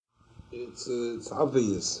It's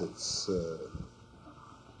obvious.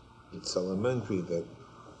 It's elementary that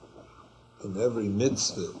in every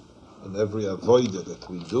mitzvah, in every avodah that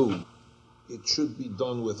we do, it should be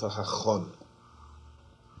done with a hachana.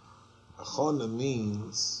 Hachana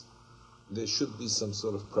means there should be some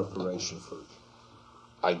sort of preparation for it.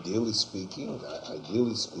 Ideally speaking,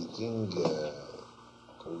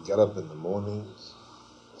 we get up in the morning,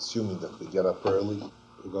 assuming that we get up early,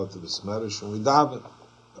 we go to the Smeresh and we daven.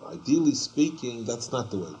 But ideally speaking, that's not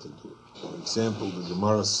the way to do it. For example, the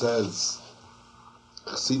Gemara says,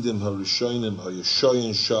 Chasidim harishonim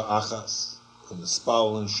hayeshoyin sha'achas, and the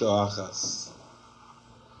spawel and sha'achas.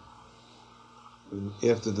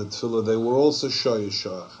 After the tefillah, they were also shoyin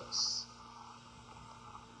sha'achas.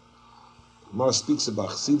 The Gemara speaks about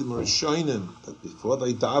Chasidim harishonim, that before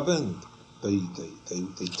they davened,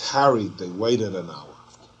 they tarried, they waited an hour.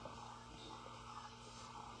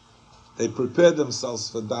 They prepared themselves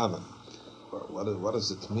for davening. What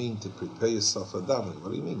does it mean to prepare yourself for davening?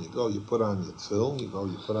 What do you mean? You go, you put on your tefillin, you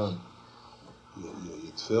put on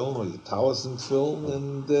your tefillin or your towels and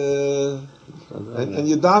tefillin, and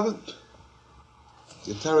you daven.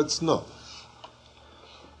 You teretz no.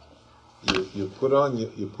 You put on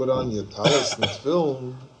your towels and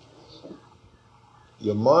tefillin.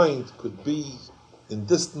 Your mind could be in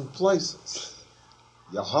distant places.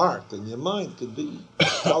 Your heart and your mind could be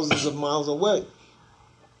thousands of miles away.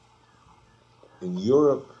 In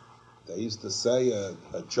Europe, they used to say a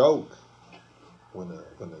joke when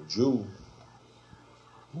a Jew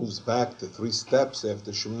moves back to 3 steps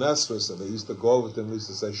after Shemoneh Esrei, so they used to go over to him, they used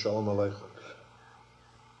to say, Shalom Aleichem.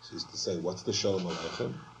 He used to say, what's the Shalom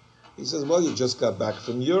Aleichem? He says, well, you just got back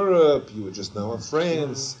from Europe, you were just now in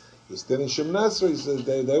France, you're still in Shemoneh Esrei. He says,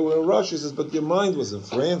 they were in Russia. He says, but your mind was in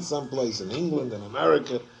France someplace, in England, in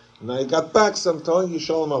America, and now you got back, so I'm telling you,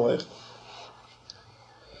 Shalom Aleichem.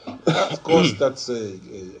 Of course, that's a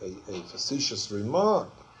facetious remark,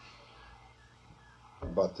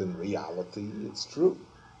 but in reality, it's true.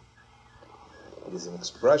 There's an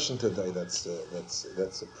expression today that's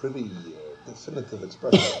a pretty definitive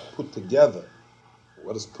expression. Put together.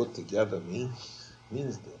 What does put together mean? It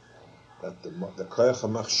means that the koyach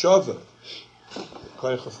hamachshava, the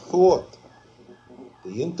koyach of thought,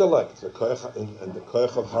 the intellect, the koyach and the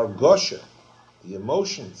koyach of hargosha, the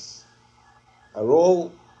emotions, are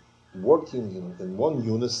all working in one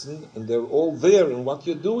unison, and they're all there in what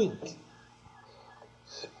you're doing.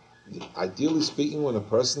 Ideally speaking, when a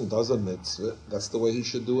person does a mitzvah, that's the way he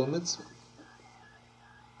should do a mitzvah.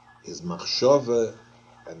 His machshava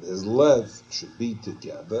and his lev should be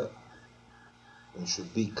together and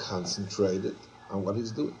should be concentrated on what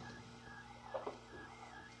he's doing.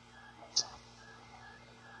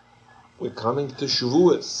 We're coming to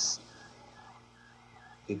Shavuos.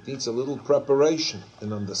 It needs a little preparation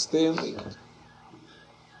and understanding.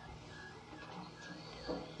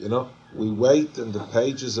 We wait and the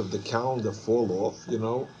pages of the calendar fall off,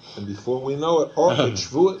 and before we know it, it's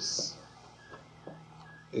Shavuos.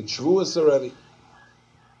 It's Shavuos already.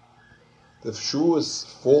 The Shavuos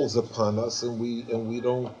falls upon us and we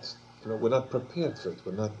don't, we're not prepared for it.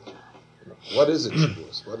 We're not, what is it,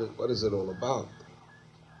 Shavuos? What is it all about?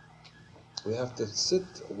 We have to sit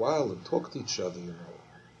a while and talk to each other,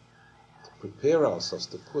 to prepare ourselves,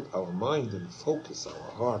 to put our mind in focus,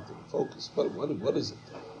 our heart in focus. What is it?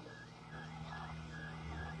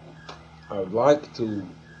 I would like to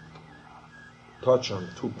touch on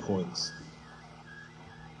 2 points.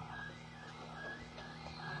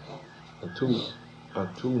 On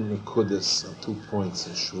two nekudas, on 2 points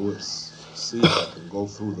in Shavuos. See if I can go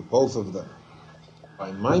through both of them.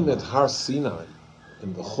 By Maimed Har Sinai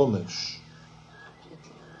in the Chumash,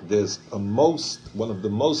 there's one of the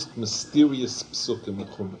most mysterious psukim in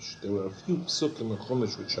Chumash. There are a few psukim in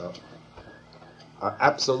Chumash which are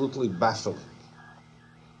absolutely baffling.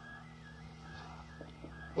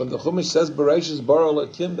 When the Chumash says Bereshis bara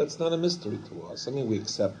Elokim, that's not a mystery to us. I mean, we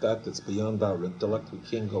accept that. It's beyond our intellect. We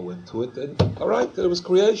can't go into it. And all right, there was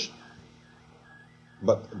creation.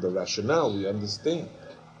 But the rationale, we understand.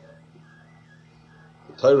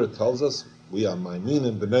 The Torah tells us, we are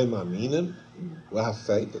Maiminim b'nei Maiminim. We have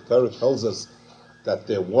faith. The Torah tells us that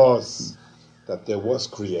there was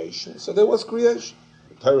creation. So there was creation.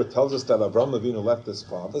 The Torah tells us that Avraham Avinu left his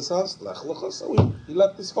father's house. Lech lecha, so he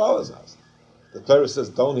left his father's house. The Torah says,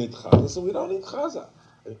 don't eat chaza, so we don't eat chaza.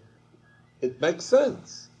 It makes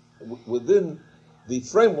sense within the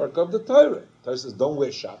framework of the Torah. The Torah says, don't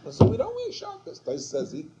wear shabbos, so we don't wear shabbos. The Torah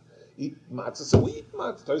says, eat matzah, so we eat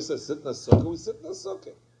matzah. The Torah says, sit in a sukkah, we sit in a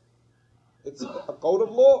sukkah. It's a code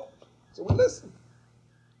of law, so we listen.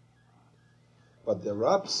 But there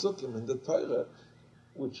are psukim in the Torah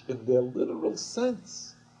which in their literal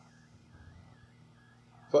sense,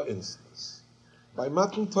 for instance, by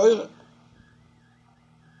Matan Torah,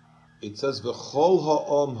 it says, V'chol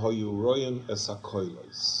ha'om hayu royen es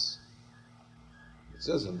hakolos. It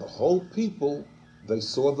says, and the whole people, they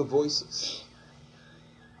saw the voices.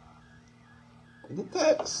 In the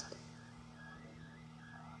text.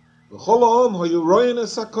 V'chol ha'om hayu royen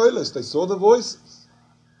es hakolos. They saw the voices.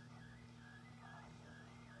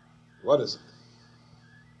 What is it?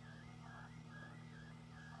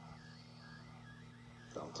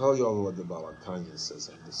 I'll tell you all what the Baal HaTanya says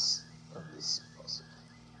on this passage.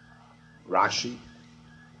 Rashi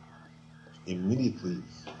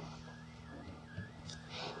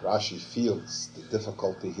feels the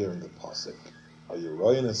difficulty here in the pasuk. Are you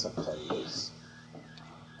royin es hakolos?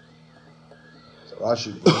 So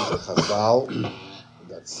Rashi brings a chazal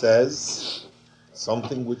that says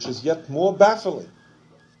something which is yet more baffling.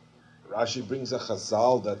 Rashi brings a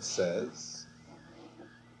chazal that says,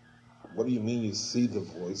 what do you mean you see the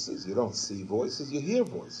voices? You don't see voices, you hear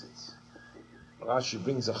voices. Rashi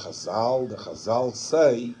brings a chazal, the chazal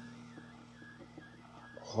say,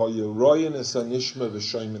 Hoyeroyin es anishma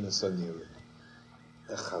v'shoymin es anirim.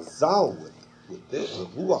 The chazal with the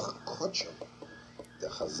ruach kocham, the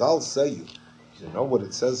chazal say, you know what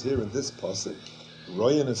it says here in this pasuk?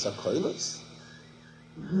 Royin es hakolos?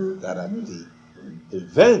 That at the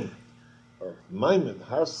event of Maimon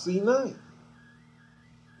Har Sinai,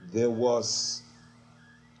 there was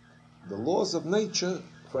the laws of nature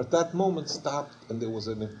for at that moment stopped, and there was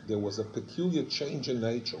a peculiar change in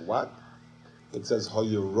nature. What? It says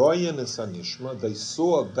Hoyeroyin es hanishma. They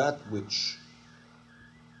saw that which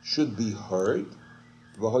should be heard,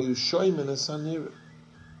 v'hoyushoymin es hanirim,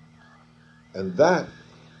 and that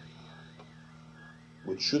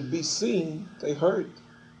which should be seen, they heard.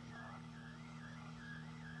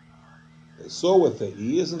 They saw with their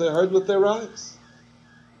ears and they heard with their eyes.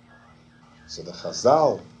 So the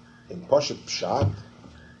Chazal in Poshet Pshat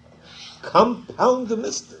compound the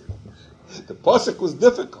mystery. The pasuk was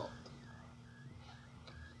difficult.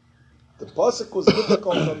 The pasuk was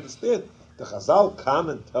difficult to understand. The Chazal come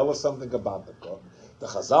and tell us something about the God. The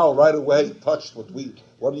Chazal right away touched what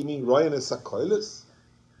do you mean, Royan is Hakolos?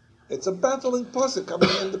 It's a baffling pasuk. I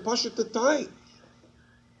mean, in the Pashat Tay.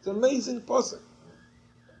 It's an amazing pasuk.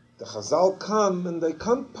 The Chazal come and they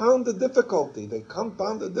compound the difficulty. The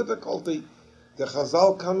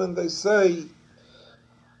Chazal come and they say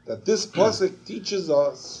that this pasuk teaches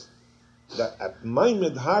us that at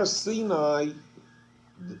Maimon Har Sinai,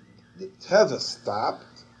 the Teva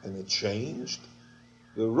stopped and it changed.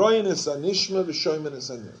 The Royan is Anishma, the Shoyman is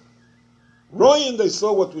Anir. Royan, they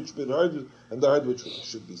saw what which been heard, and they heard which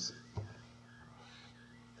should be seen.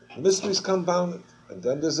 The mysteries compounded. And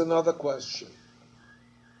then there's another question.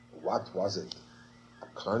 What was it? A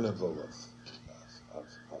carnival of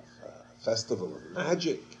festival of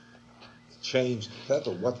magic? It changed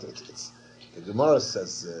Teva. What it's the Gemara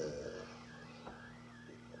says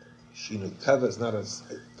Shinui Teva is not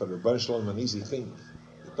for Rebbeinu Shalom an easy thing.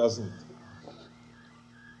 It's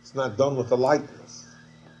not done with a lightness.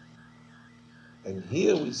 And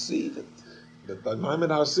here we see that by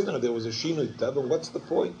Maimon Har Sinai there was a Shinui Teva. What's the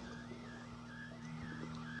point?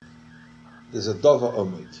 There's a Dova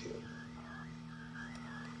Omid here.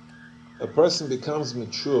 A person becomes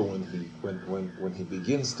mature when he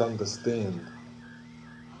begins to understand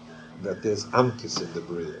that there's Amkis in the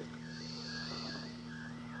Bria.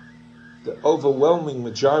 The overwhelming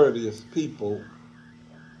majority of people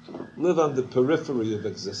live on the periphery of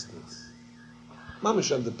existence.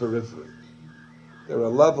 Mamish on the periphery. There are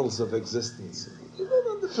levels of existence. You live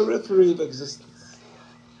on the periphery of existence.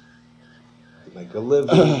 To make a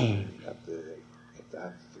living, you have to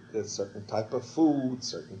have a certain type of food,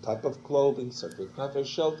 certain type of clothing, certain type of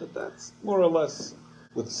shelter. That's more or less,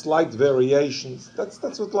 with slight variations,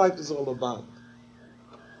 that's what life is all about.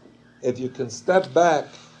 If you can step back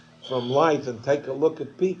from life and take a look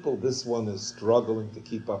at people, this one is struggling to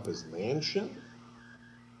keep up his mansion,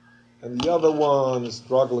 and the other one is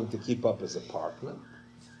struggling to keep up his apartment,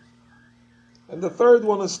 and the third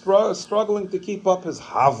one is struggling to keep up his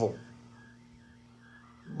hovel.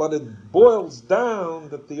 But it boils down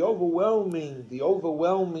that the overwhelming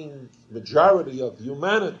majority of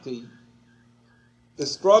humanity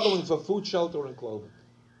is struggling for food, shelter, and clothing.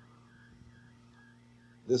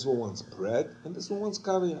 This one wants bread, and this one wants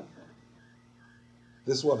caviar.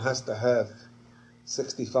 This one has to have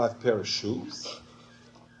 65 pair of shoes.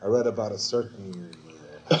 I read about a certain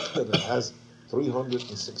actor that has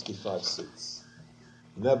 365 suits.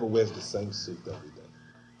 He never wears the same suit every day.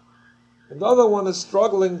 And the other one is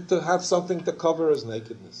struggling to have something to cover his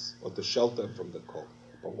nakedness or to shelter him from the cold.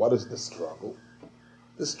 But what is the struggle?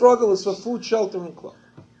 The struggle is for food, shelter, and clothing.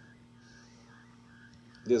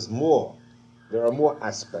 There's more. There are more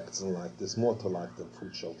aspects in life. There's more to life than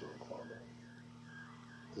food, shelter, and clothing.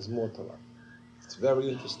 There's more to life. It's a very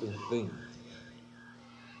interesting thing.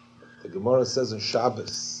 The Gemara says in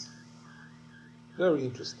Shabbos, very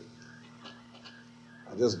interesting.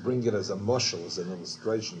 I just bring it as a mashal, as an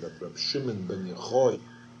illustration, that Reb Shimon ben Yochai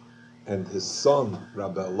and his son,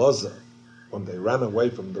 Rabbi Elazar, when they ran away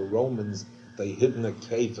from the Romans, they hid in a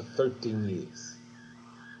cave for 13 years.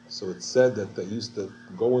 So it's said that they used to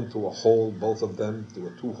go into a hole, both of them. There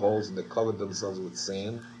were 2 holes, and they covered themselves with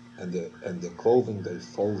sand, and their clothing they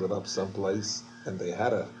folded up someplace, and they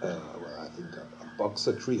had a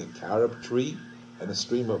boxer tree, a carob tree, and a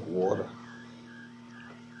stream of water.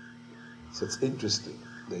 So it's interesting.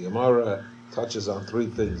 The Gemara touches on 3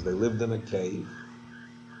 things. They lived in a cave.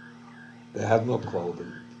 They had no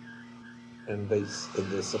clothing, and their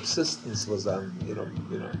subsistence was on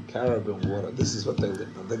carob and water. This is what they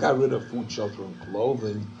lived on. They got rid of food, shelter, and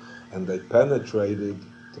clothing, and they penetrated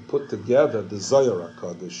to put together the Zohar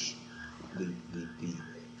HaKadosh, the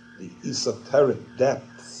esoteric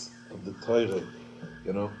depths of the Torah.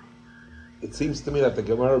 It seems to me that the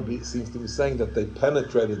Gemara seems to be saying that they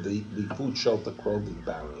penetrated the food, shelter, clothing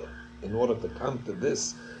barrier in order to come to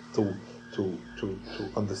this, to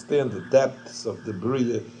understand the depths of the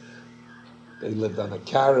Bria. They lived on a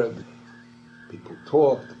carob. People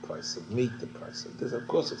talk, the price of meat, the price of this. Of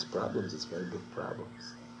course, it's problems. It's very big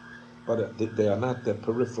problems. But they are not their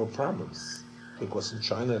peripheral problems. Because in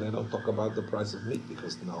China, they don't talk about the price of meat,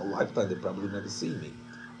 because in their whole lifetime, they probably never see meat.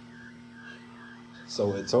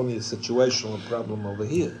 So it's only a situational problem over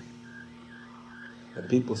here. And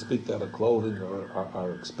people speak that the clothing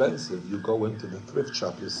are expensive. You go into the thrift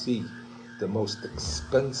shop, you see the most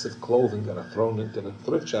expensive clothing that are thrown into the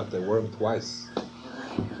thrift shop. They wear them twice.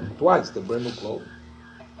 They bring new clothing.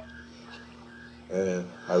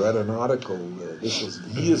 I read an article, this was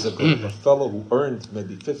years ago, a fellow who earned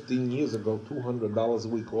maybe 15 years ago $200 a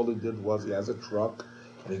week. All he did was he has a truck,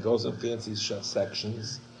 and he goes in fancy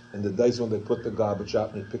sections, and the days when they put the garbage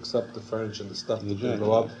out, and he picks up the furniture and the stuff that they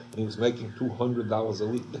throw out, and he was making $200 a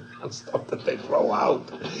week on stuff that they throw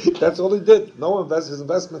out. That's all he did. His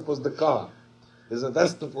investment was the car. His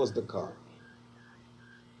investment was the car.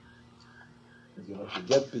 To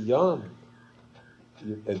get beyond,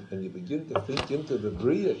 and you begin to think into the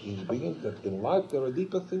Bria, and you begin that in life there are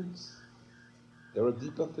deeper things. There are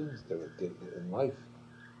deeper things in life.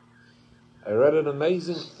 I read an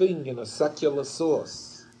amazing thing in a secular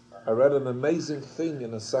source. I don't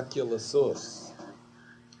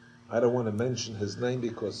want to mention his name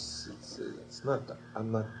because it's not.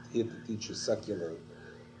 I'm not here to teach you secular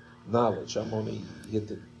knowledge. I'm only here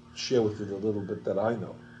to share with you the little bit that I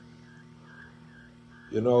know.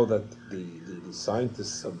 You know that the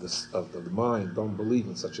scientists of the mind don't believe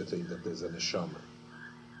in such a thing, that there's a neshama.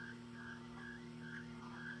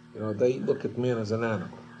 They look at man as an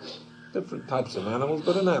animal. Different types of animals,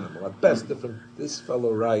 but an animal. At best, different. This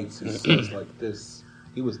fellow writes, he says like this.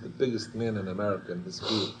 He was the biggest man in America in this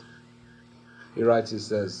field. He writes, he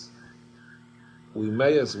says, we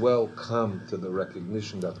may as well come to the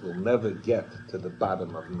recognition that we'll never get to the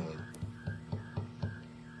bottom of man.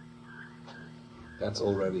 That's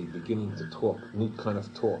already beginning to talk, new kind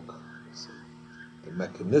of talk. The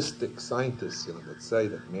mechanistic scientists, that say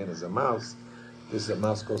that man is a mouse. A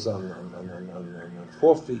mouse goes on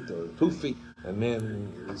 4 feet or 2 feet, and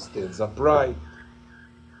man stands upright.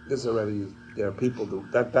 There are people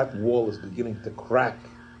that wall is beginning to crack.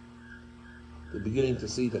 They're beginning to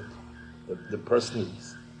see that the person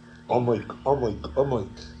is omoik.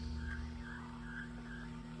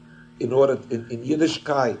 In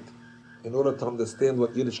Yiddishkeit, in order to understand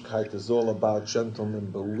what Yiddishkeit is all about,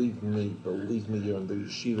 gentlemen, believe me, you're in the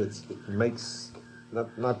yeshiva. It makes,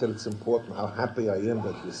 not that it's important how happy I am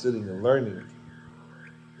that you're sitting and learning.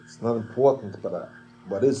 It's not important, but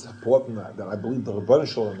what is important, that I believe the Rebbeinu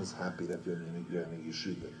Shalom is happy that you're in a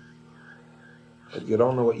yeshiva. But you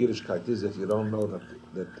don't know what Yiddishkeit is if you don't know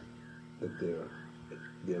that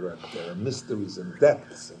there are mysteries and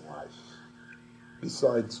depths in life.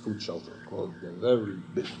 Besides food, shelter, and clothing, there are very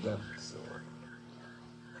big depths.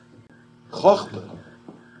 Chochmah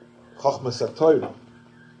Satorah.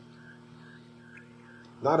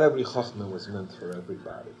 Not every Chochmah was meant for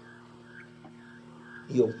everybody.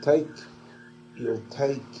 You'll take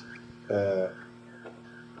an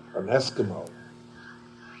Eskimo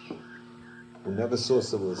who never saw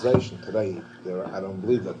civilization. Today, I don't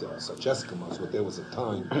believe that there are such Eskimos, but there was a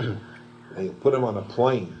time, and you put him on a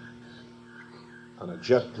plane, on a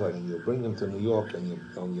jet plane, and you bring him to New York, and you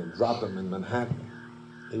drop him in Manhattan.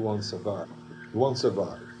 he won't survive. He won't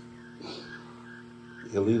survive.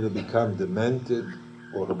 He'll either become demented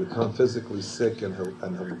or he'll become physically sick and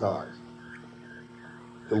he'll die.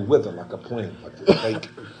 He'll wither like a plant. Like you take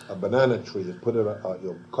a banana tree,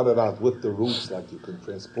 you'll cut it out with the roots, like you can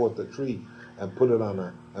transport the tree and put it on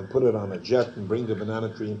a jet and bring the banana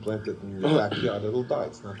tree and plant it in your backyard. It'll die.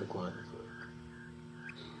 It's not the climate for it.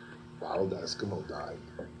 Why would the Eskimo die?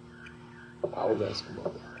 Why would the Eskimo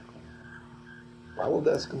die? Why would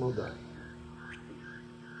the Eskimo die?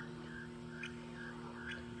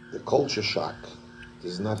 The culture shock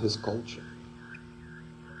is not his culture.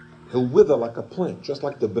 He'll wither like a plant, just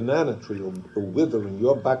like the banana tree will wither in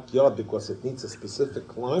your backyard because it needs a specific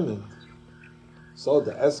climate. So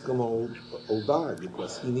the Eskimo will die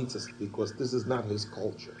because this is not his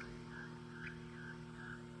culture.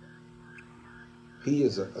 He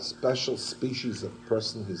is a special species of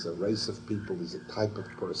person. He's a race of people. He's a type of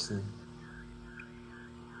person.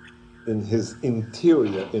 In his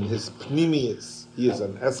interior, in his pnimius, he is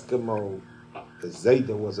an Eskimo. His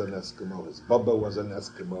Zayda was an Eskimo. His Bubba was an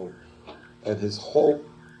Eskimo. And he's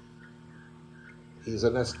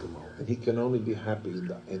an Eskimo. And he can only be happy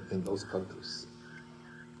in those countries.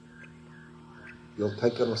 You'll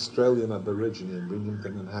take an Australian Aborigine and bring him to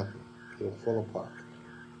Manhattan. He'll fall apart.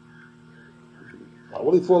 Why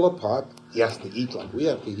will he fall apart? He has to eat like we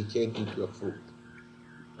have to. He can't eat your food.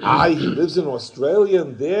 He lives in Australia,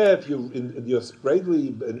 and there, if you in your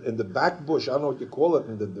Spragley, in the back bush, I don't know what you call it,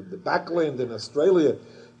 in the backland in Australia,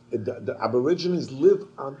 the Aborigines live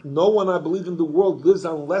on. No one, I believe, in the world lives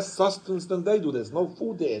on less sustenance than they do. There's no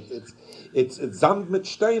food there. It's Zand mit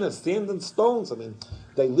Steine, sand and stones. I mean,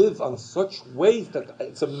 they live on such ways that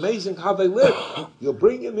it's amazing how they live. You'll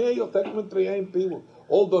bring him here, you'll take him in 3 people.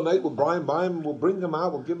 All donate, we'll buy him, we'll bring him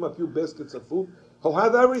out, we'll give him a few biscuits of food. He'll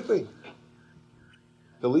have everything.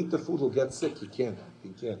 He'll eat the food, he'll get sick. He can't.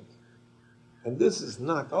 And this is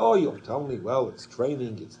not, you'll tell me, well, it's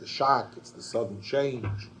training, it's the shock, it's the sudden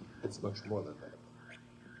change. It's much more than that.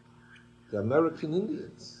 The American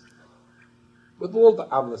Indians, with all the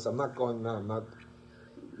avlas, I'm not going now,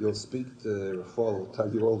 you'll speak to Rafal, will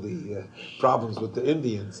tell you all the problems with the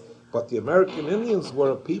Indians, but the American Indians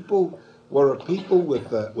were a people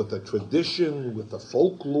with a tradition, with a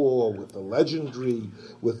folklore, with a legendary,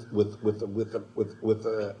 with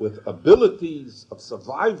abilities of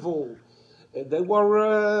survival. And they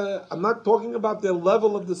were. I'm not talking about their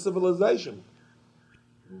level of the civilization,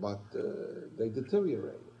 but they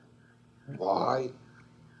deteriorated. Why?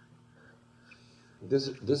 This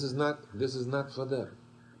is not for them.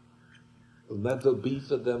 It'll never be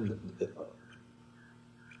for them.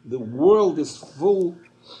 The world is full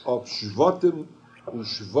of shvatim and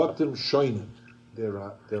shvatim shoinim. There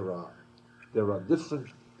are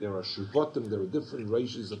shvatim. There are different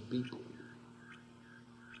races of people.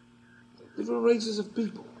 Different races of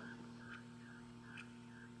people.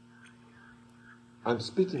 I'm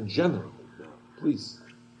speaking generally now. Please,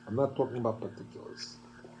 I'm not talking about particulars.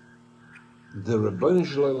 The Rebbeinu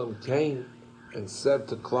Shalom came and said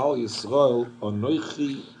to Klal Yisrael,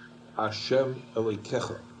 Anoichi Hashem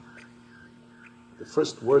Elokecha. The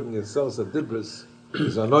first word in Yisrael's Adibris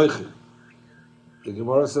is Anoichi. The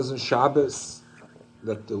Gemara says in Shabbos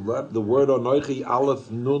that the word Anoichi, Aleph,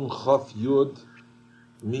 Nun, Chaf, Yud,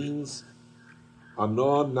 means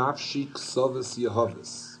Ano Nafshi Ksovis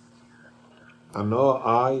Yehovis. Ano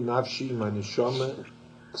I Nafshi my neshama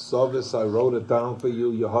Ksovis, I wrote it down for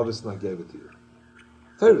you. Yehovis, and I gave it to you.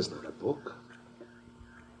 Torah is not a book.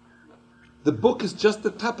 The book is just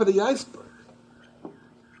the top of the iceberg.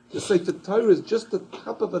 The Sefer Torah is just the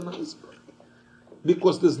top of an iceberg,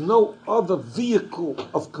 because there's no other vehicle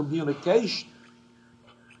of communication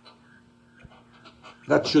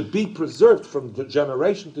that should be preserved from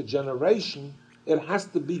generation to generation. It has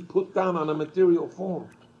to be put down on a material form.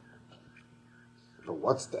 But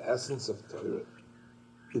what's the essence of Torah?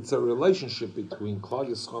 It's a relationship between Klal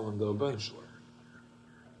Yisrael and the Rebbeinu Shalom.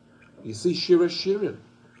 You see, Shir Shirim.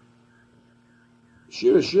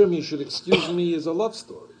 Shir Shirim, you should excuse me, is a love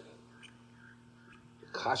story. The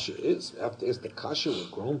Kasha is, we have to ask the Kasha with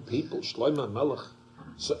grown people, Shlomo Melech.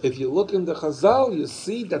 So if you look in the Chazal, you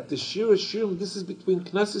see that the Shir Shirim, this is between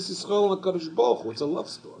Knesset Yisrael and HaKadosh Baruch Hu. It's a love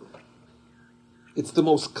story. It's the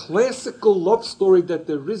most classical love story that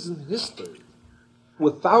there is in history,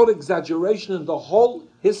 without exaggeration, in the whole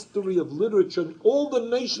history of literature in all the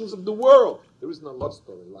nations of the world. There isn't a love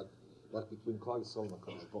story like between Klal Yisrael and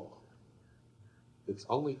HaKadosh Baruch Hu. It's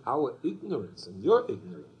only our ignorance and your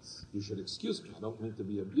ignorance. You should excuse me, I don't mean to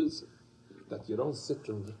be abusive, that you don't sit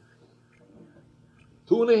and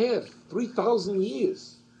 2.5, 3,000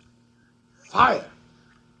 years, fire,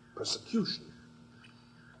 persecution,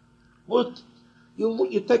 But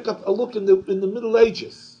you take a look in the Middle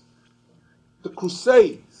Ages, the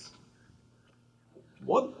Crusades.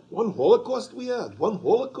 One Holocaust we had, one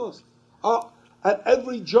Holocaust. At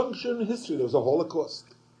every junction in history there was a Holocaust.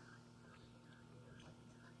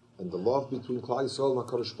 And the love between Klal Yisrael and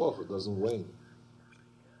HaKadosh Baruch Hu doesn't wane.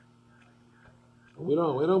 We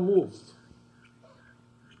don't move.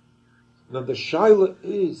 Now the shaila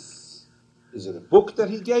is it a book that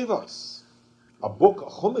he gave us? A book, a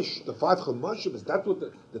Chumash, the 5 Chumashim? Is that what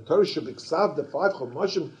the Torah Shabbat, the 5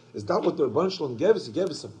 Chumashim, is that what the Rebbeinu Shalom gave us? He gave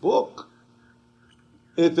us a book.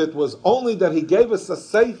 If it was only that he gave us a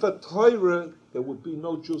Sefer Torah, there would be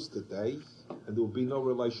no Jews today, and there would be no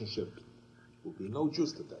relationship. There would be no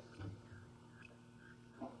Jews today.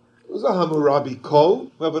 There was a Hammurabi Code.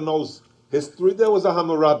 Whoever knows history, there was a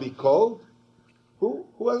Hammurabi Code. Who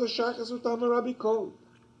has a shaykhus with the Hammurabi Code?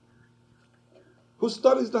 Who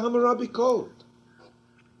studies the Hammurabi Code?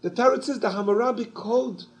 The Torah says the Hammurabi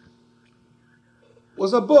Code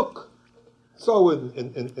was a book. So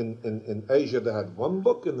in Asia they had one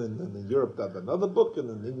book, and in Europe they have another book, and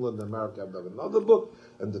in England and America they have another book,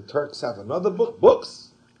 and the Turks have another book.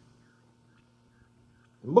 Books.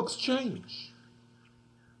 And books change.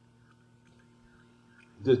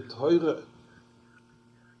 The Torah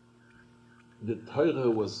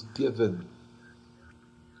was given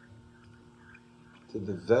to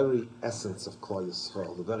the very essence of Klal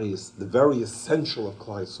Yisrael, the very essential of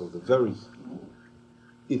Klal Yisrael,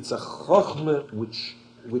 it's a chokhmah which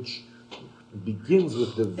begins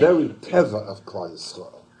with the very teva of Klal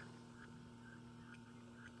Yisrael.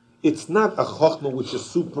 It's not a chokhmah which is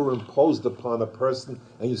superimposed upon a person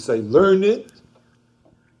and you say, learn it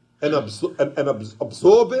and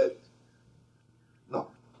absorb it. No.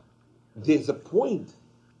 There's a point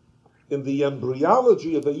in the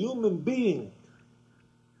embryology of a human being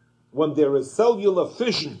when there is cellular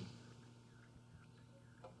fission,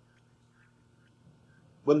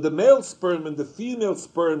 when the male sperm and the female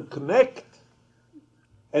sperm connect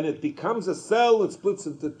and it becomes a cell, it splits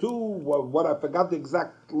into two, what I forgot the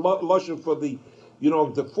exact lashon for the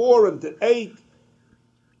 4 and the 8.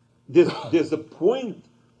 There's a point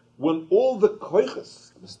when all the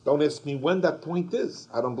koiches, don't ask me when that point is,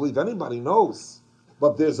 I don't believe anybody knows,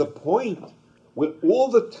 but there's a point where all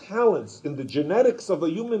the talents in the genetics of a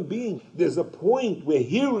human being, there's a point where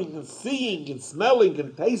hearing and seeing and smelling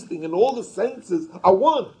and tasting and all the senses are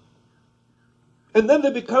one. And then they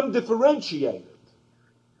become differentiated.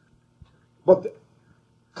 But it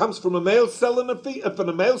comes from a male cell and from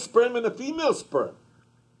a male sperm and a female sperm.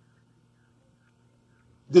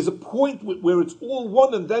 There's a point where it's all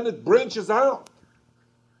one and then it branches out.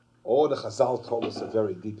 Oh, the Chazal told us a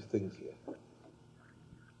very deep thing here.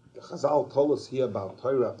 The Chazal told us here about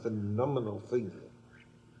Torah, a phenomenal thing here.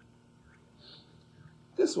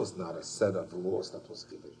 This was not a set of laws that was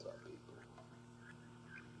given to our people.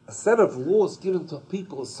 A set of laws given to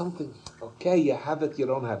people is something, okay, you have it, you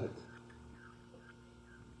don't have it.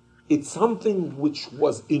 It's something which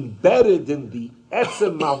was embedded in the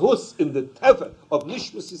Etzem Mahus, in the Teva of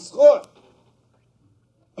Nishmas Yisroel.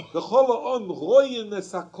 The Chola'on Royin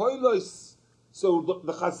Esakoilos. So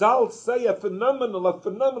the Chazal say a phenomenal.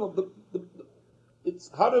 It's,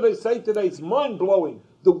 how do they say today? It's mind-blowing.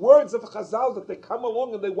 The words of Chazal, that they come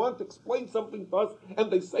along and they want to explain something to us, and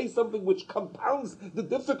they say something which compounds the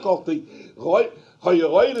difficulty.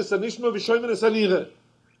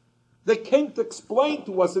 They came to explain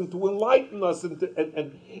to us and to enlighten us and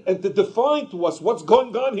to define to us what's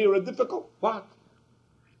going on here. A difficult what?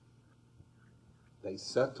 They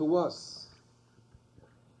said to us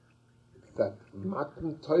that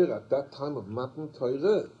Matan Torah, at that time of Matan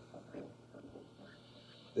Torah,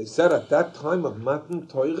 they said at that time of Matan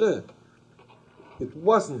Torah, it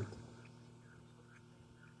wasn't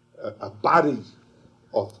a body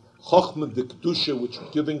of Chochmah de Kedusha which you're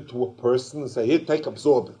giving to a person and say, here, take,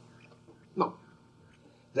 absorb it. No.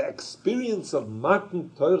 The experience of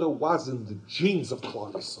Matan Torah was in the genes of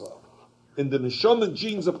Klal Yisrael. In the neshama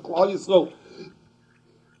genes of Klal Yisrael.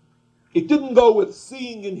 It didn't go with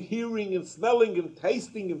seeing and hearing and smelling and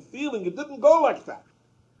tasting and feeling. It didn't go like that.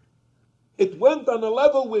 It went on a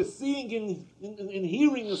level where seeing and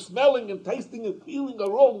hearing and smelling and tasting and feeling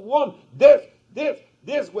are all one.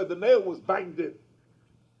 There's where the nail was banged in.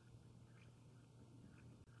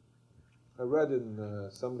 I read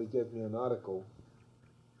somebody gave me an article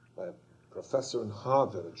by a professor in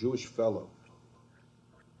Harvard, a Jewish fellow,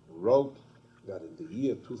 who wrote that in the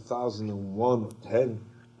year 2001 or 10,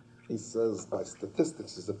 he says, by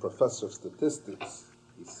statistics, he's a professor of statistics,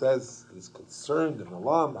 he says he's concerned and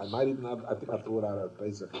alarmed, I think I threw it out of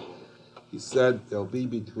basic, He said there'll be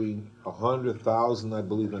between 100,000, I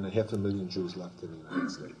believe, and 500,000 Jews left in the United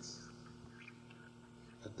States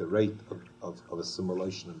at the rate of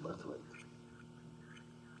assimilation and birth rate.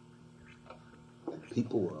 And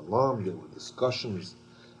people were alarmed. There were discussions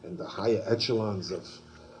in the higher echelons of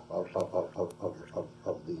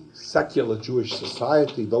the secular Jewish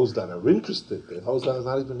society, those that are interested, those that are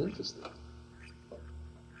not even interested.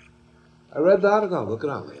 I read the article, look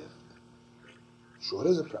around, laughed. Sure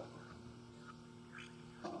there's a problem.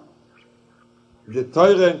 The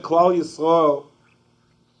Torah and Klal Yisrael,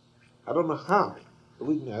 I don't know how.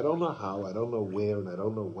 Believe me, I don't know how, I don't know where, and I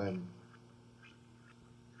don't know when.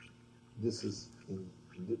 It says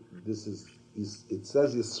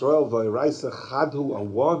Yisrael v'Iraisa Chadhu are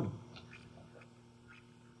one.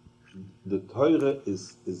 The Torah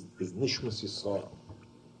is Nishmas Yisrael.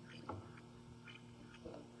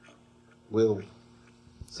 Will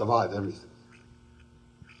survive everything.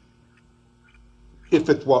 If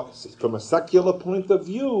it was, from a secular point of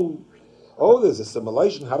view, there's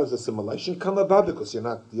assimilation. How does assimilation come about? Because you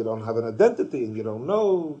don't have an identity and you don't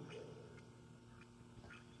know.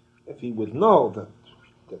 If he would know that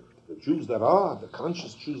the Jews that are, the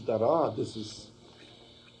conscious Jews that are, this is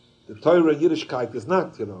the Torah and Yiddishkeit is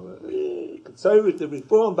not, conservative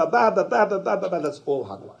reform, that's all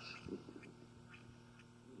hogwash.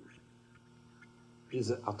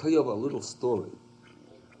 I'll tell you a little story.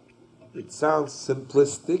 It sounds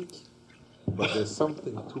simplistic, but there's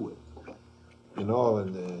something to it. In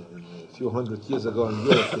a few hundred years ago in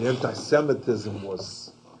Europe, the anti-Semitism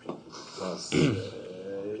was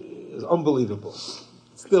unbelievable.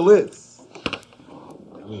 It still is.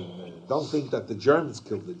 I mean, don't think that the Germans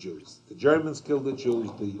killed the Jews. The Germans killed the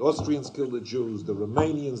Jews, the Austrians killed the Jews, the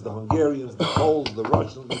Romanians, the Hungarians, the Poles, the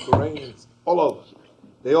Russians, the Ukrainians, all over.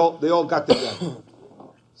 They all got together.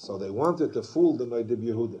 So they wanted to fool the Noidib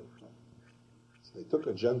Yehudim. So they took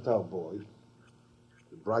a Gentile boy,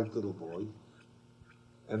 a bright little boy,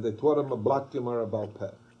 and they taught him a Black Gemara Baal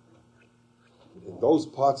Peh. In those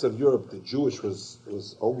parts of Europe, the Jewish was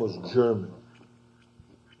almost German.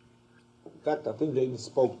 In fact, I think they even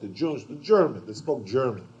spoke German. They spoke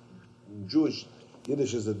German. Jewish,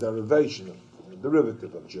 Yiddish is a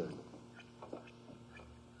derivative of German.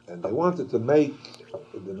 And they wanted to make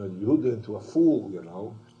the Yehuda into a fool,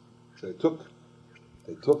 So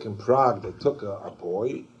they took in Prague, they took a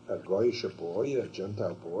boy, a Goyish boy, a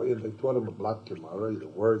Gentile boy, and they taught him a Black Gemara, the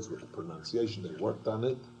words with the pronunciation, they worked on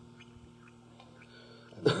it.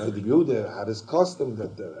 And the Yehuda had his custom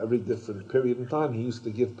that every different period in time he used to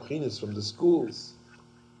give pchinas from the schools.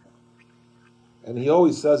 And he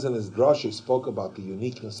always says in his drush, he spoke about the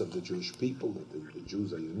uniqueness of the Jewish people, that the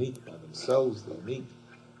Jews are unique by themselves, they're unique.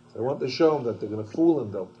 So I want to show him that they're going to fool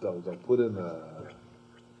him. They'll put in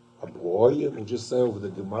a boy and we'll just say over the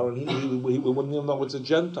Gemara, and he wouldn't even know it's a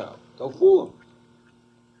Gentile. They'll fool him.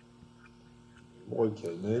 The boy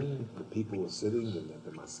came in, the people were sitting, and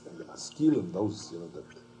the maskilim, those that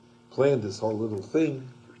planned this whole little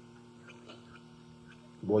thing.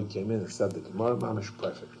 The boy came in and said the Gemara mamish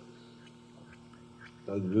perfect.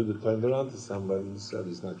 Now the Yehuda turned around to somebody and said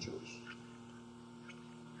he's not Jewish.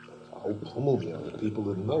 Whole pummel, the people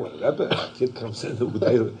didn't know it. A kid comes in,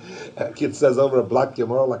 a kid says over a Black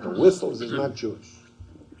Gemara like a whistle, he's not Jewish.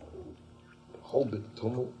 A whole big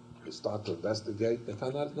tumult. They start to investigate. They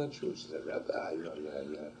found out he's not Jewish. They said, Rabbi,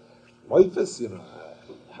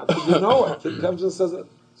 how could you know? A kid comes and says it.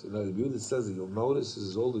 So now the Yehuda says that you'll notice this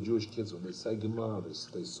is all the Jewish kids when they say Gemara,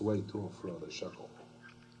 they sway to and fro, they shuckle.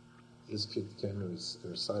 This kid came and he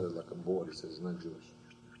recited like a board. He says he's not Jewish.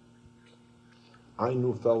 I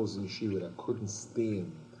knew fellows in yeshiva that couldn't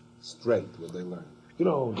stand straight when they learned.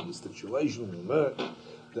 The gesticulation,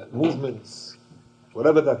 that movements,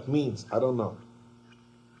 whatever that means, I don't know.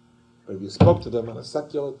 But if you spoke to them on a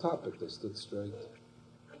secular topic, they stood straight.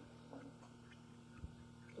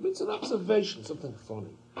 I mean, it's an observation, something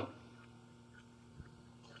funny.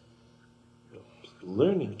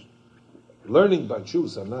 Learning by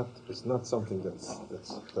Jews it's not something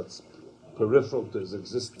that's peripheral to his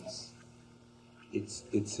existence. It's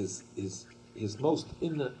his most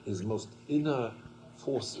inner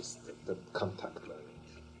forces that contact learning.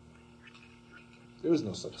 There is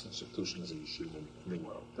no such institution as a yeshiva in the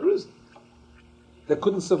world. There isn't. They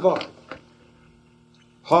couldn't survive.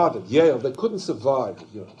 Harvard, Yale, they couldn't survive.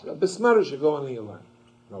 Bismarck, you go on and you learn.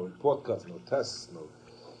 No report cards, no tests,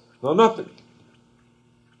 no nothing.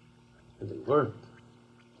 And they learned.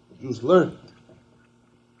 The Jews learned.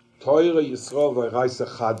 Torah Yisrael v'Iraisa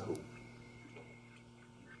Chadhu.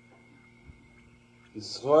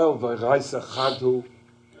 Yisrael v'Iraisa Chadhu.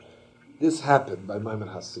 This happened by Maimon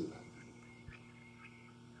Hasidah.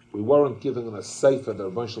 We weren't given a sefer. The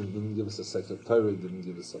Rebbeinu Shalom didn't give us a sefer Torah. Didn't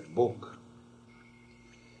give us a book.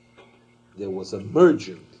 There was a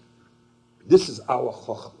merging. This is our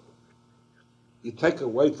chokhmah. You take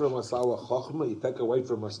away from us our chokhmah, you take away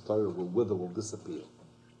from us Torah, will wither, will disappear.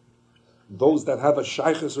 Those that have a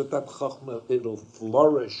shaykhus with that chokhmah, it'll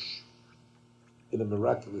flourish in a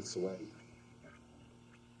miraculous way.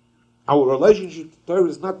 Our relationship to Torah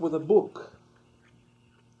is not with a book.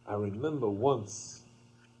 I remember once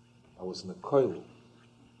I was in a koil,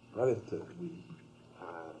 right after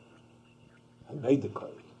I made the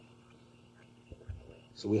koil.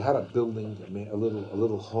 So we had a building, a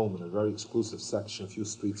little home in a very exclusive section, a few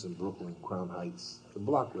streets in Brooklyn, Crown Heights, the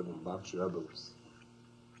block where the Bakshi Rebbe lives.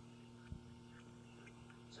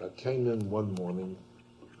 So I came in one morning,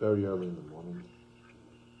 very early in the morning,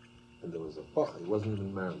 and there was a bach. He wasn't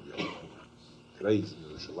even married yet. Raised in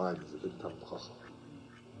Yerushalayim, he was a big Talmid Chacham.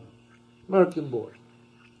 American boy.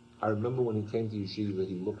 I remember when he came to yeshiva,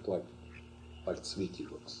 he looked like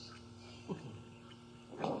Tzviki looks.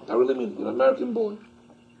 I really mean, an American boy.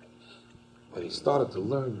 And he started to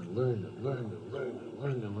learn and learn and learn and learn and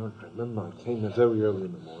learn and learn. I remember I came in very early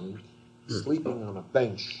in the morning, sleeping on a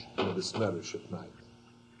bench in the Bismerish at night.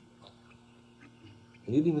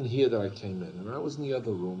 And he didn't even hear that I came in. And I was in the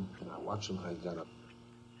other room, and I watched him how he got up,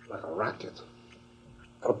 like a rocket.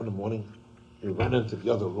 Got up in the morning, he ran into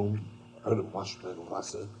the other room. I heard him wash my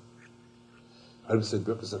Wasser. I heard him say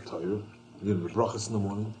Birkas HaTorah. He did the brachas in the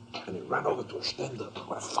morning, and he ran over to a stender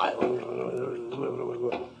with a fire.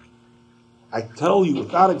 I tell you,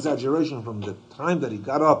 without exaggeration, from the time that he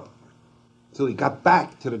got up till he got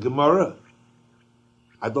back to the Gemara,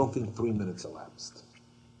 I don't think 3 minutes elapsed.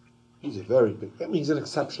 He's a very big, he's an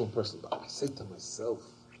exceptional person. But I say to myself,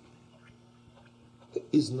 there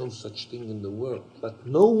is no such thing in the world. Let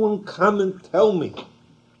no one come and tell me.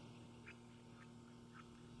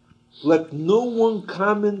 Let no one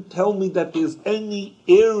come and tell me that there's any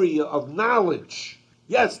area of knowledge.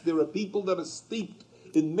 Yes, there are people that are steeped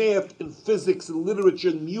in math, in physics, in literature,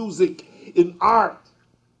 in music, in art.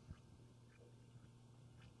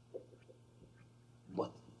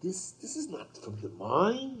 But this is not from the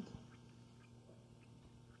mind.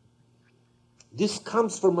 This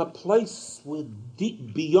comes from a place where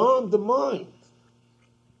deep beyond the mind.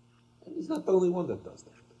 And he's not the only one that does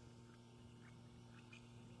that.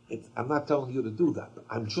 I'm not telling you to do that, but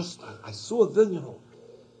I saw then,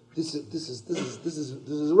 this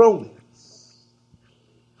is romance.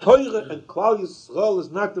 Torah and Klal Yisrael is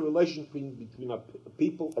not the relation between a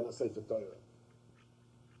people and a Sefer Torah.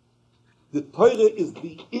 The Torah is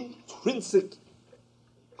the intrinsic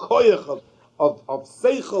koyach of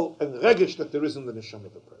seichel and regesh that there is in the neshama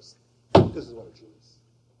of the person. This is what a Jew is.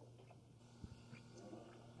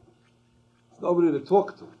 There's nobody to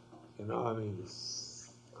talk to.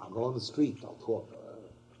 I'll go on the street, I'll talk.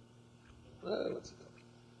 What's it called?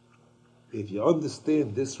 If you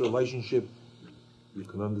understand this relationship, you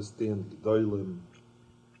can understand the Gedolim,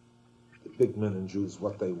 the big men and Jews,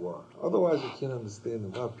 what they were. Otherwise, you can't understand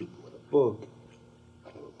them. Not people with a book.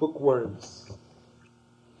 They were bookworms.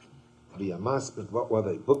 The Amasbet, what were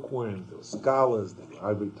they? Bookworms. They were scholars. They were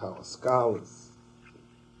ivory tower scholars.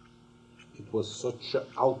 It was such an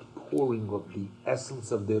outpouring of the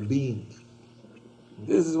essence of their being.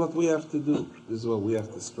 This is what we have to do. This is what we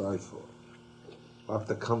have to strive for. We have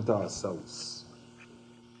to come to ourselves.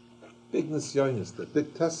 Big nisyonis, the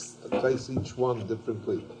big tests that face each one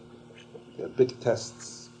differently. They're big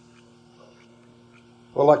tests.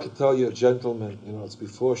 All I can tell you, gentlemen, it's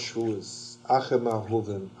before Shavuos. Achem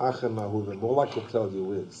ahuvim. All I can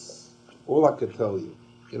tell you,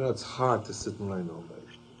 it's hard to sit and learn all day.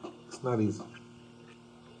 It's not easy.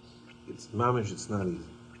 It's mamish, it's not easy.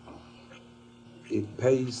 It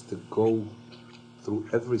pays to go through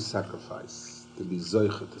every sacrifice to be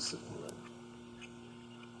zoicha to sit and learn.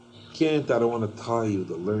 I don't want to tell you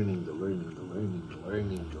the learning, the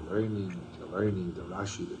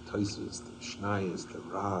Rashi, the Tosfos, the Mishnayos, the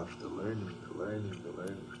Rav, the learning.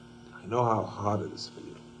 I know how hard it is for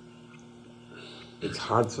you. It's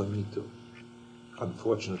hard for me too.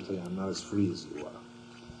 Unfortunately, I'm not as free as you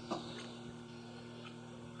are.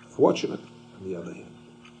 Fortunate, on the other hand.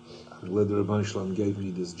 I'm glad the Rebbeinu Shalom gave me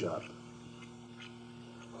this job.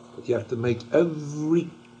 But you have to make every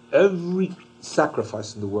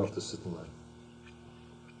sacrifice in the world to sit and learn.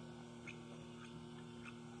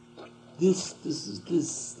 This is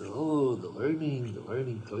the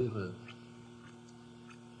learning Torah.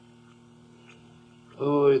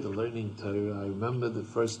 Oh, the learning Torah. I remember the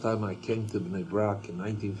first time I came to Bnei Brak in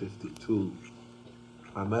 1952.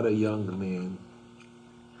 I met a young man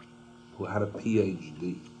who had a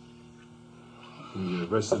PhD. in the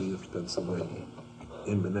University of Pennsylvania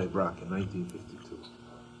in Bnei Brak in 1952.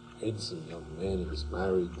 Handsome young man, he was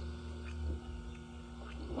married.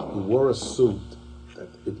 He wore a suit that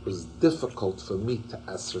it was difficult for me to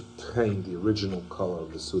ascertain the original color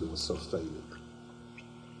of the suit. It was so faded.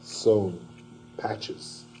 So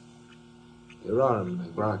patches. There are in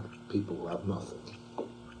Bnei Brak people who have nothing.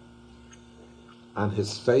 On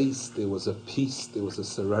his face, there was a peace, there was a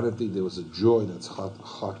serenity, there was a joy that's hard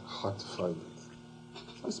to find it.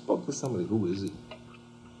 So I spoke to somebody, who is he?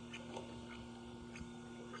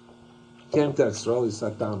 He came to Israel, he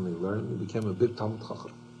sat down and he learned, he became a big Talmud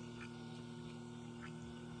Chacham.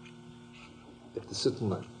 You have to sit and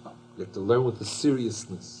learn. You have to learn with a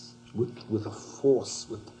seriousness, with a force,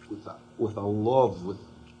 with a love, you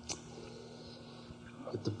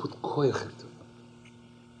have to put koyach into it.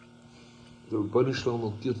 The Rebbeinu Shalom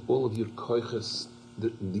will give all of your koiches,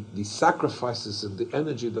 the sacrifices and the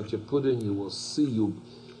energy that you put in, you will see you,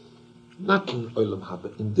 not in Olam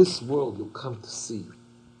Haba, in this world you'll come to see.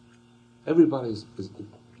 Everybody's,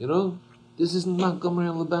 you know, this isn't Montgomery,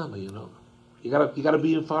 Alabama, you know. You gotta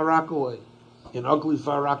be in Far Rockaway, in ugly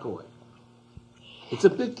Far Rockaway. It's a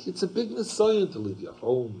big nisayon to leave your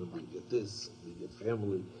home, and leave your this, and leave your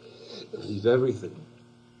family, and leave everything.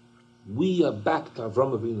 We are back to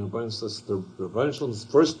Avram Avinu. The Rebbeinu Shalom's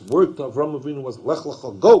first word to Avram Avinu was Lech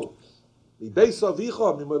Lecha, go. Mibeis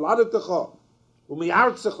avicha, mimoladetecha,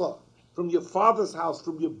 umiartzecha, from your father's house,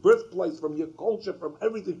 from your birthplace, from your culture, from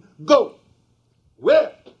everything. Go.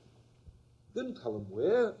 Where? Didn't tell him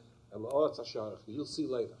where. You'll see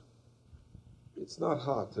later. It's not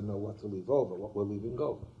hard to know what to leave over, what we're leaving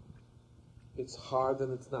over. It's hard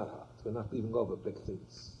and it's not hard. We're not leaving over big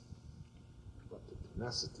things. But the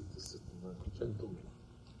tenacity to sit and learn, gentlemen,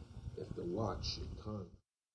 you have to watch your time.